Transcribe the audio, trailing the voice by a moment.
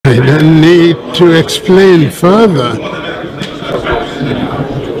I don't need to explain further.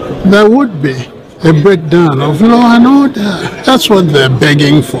 There would be a breakdown of law and order. That's what they're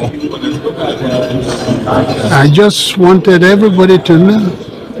begging for. I just wanted everybody to know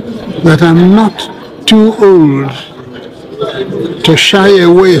that I'm not too old to shy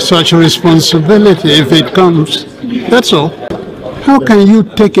away such responsibility if it comes. That's all. How can you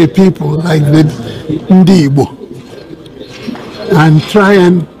take a people like the Ndibo and try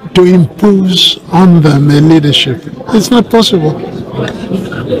and to impose on them a leadership? It's not possible.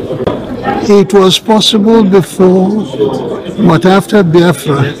 It was possible before, but after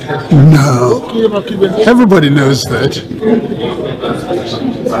Biafra, no. Everybody knows that.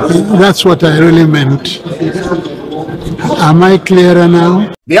 That's what I really meant. Am I clearer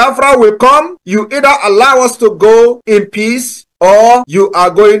now? Biafra will come. You either allow us to go in peace, or you are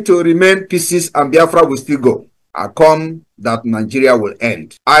going to remain pieces and Biafra will still go. I come that Nigeria will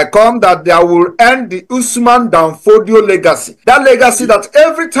end. I come that there will end the Usman Danfodio legacy. That legacy that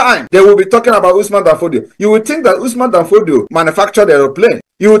every time they will be talking about Usman Danfodio, you will think that Usman Danfodio manufactured an aeroplane.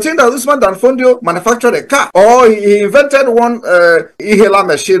 You would think that Usman Danfodio manufactured a car, or he invented one Ihela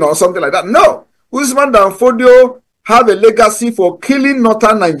machine or something like that. No. Usman Danfodio have a legacy for killing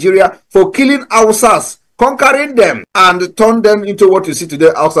northern Nigeria, for killing Hausas, conquering them and turn them into what you see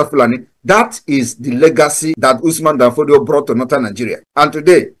today, Hausa Fulani. That is the legacy that Usman Danfodio brought to northern Nigeria. And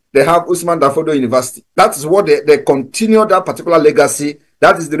today, they have Usman Danfodio University. That is what they continue that particular legacy.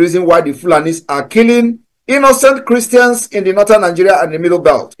 That is the reason why the Fulanis are killing innocent Christians in the northern Nigeria and the middle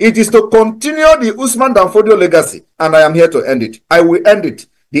belt. It is to continue the Usman Danfodio legacy, and I am here to end it. I will end it.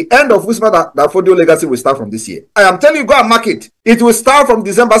 The end of Usman Danfodio legacy will start from this year. I am telling you, go and mark it. It will start from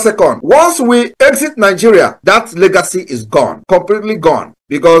December 2nd. Once we exit Nigeria, that legacy is gone, completely gone,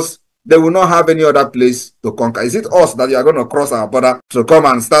 because they will not have any other place to conquer. Is it us that you are going to cross our border to come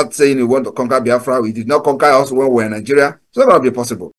and start saying you want to conquer Biafra? We did not conquer us when we were in Nigeria. It's not going to be possible.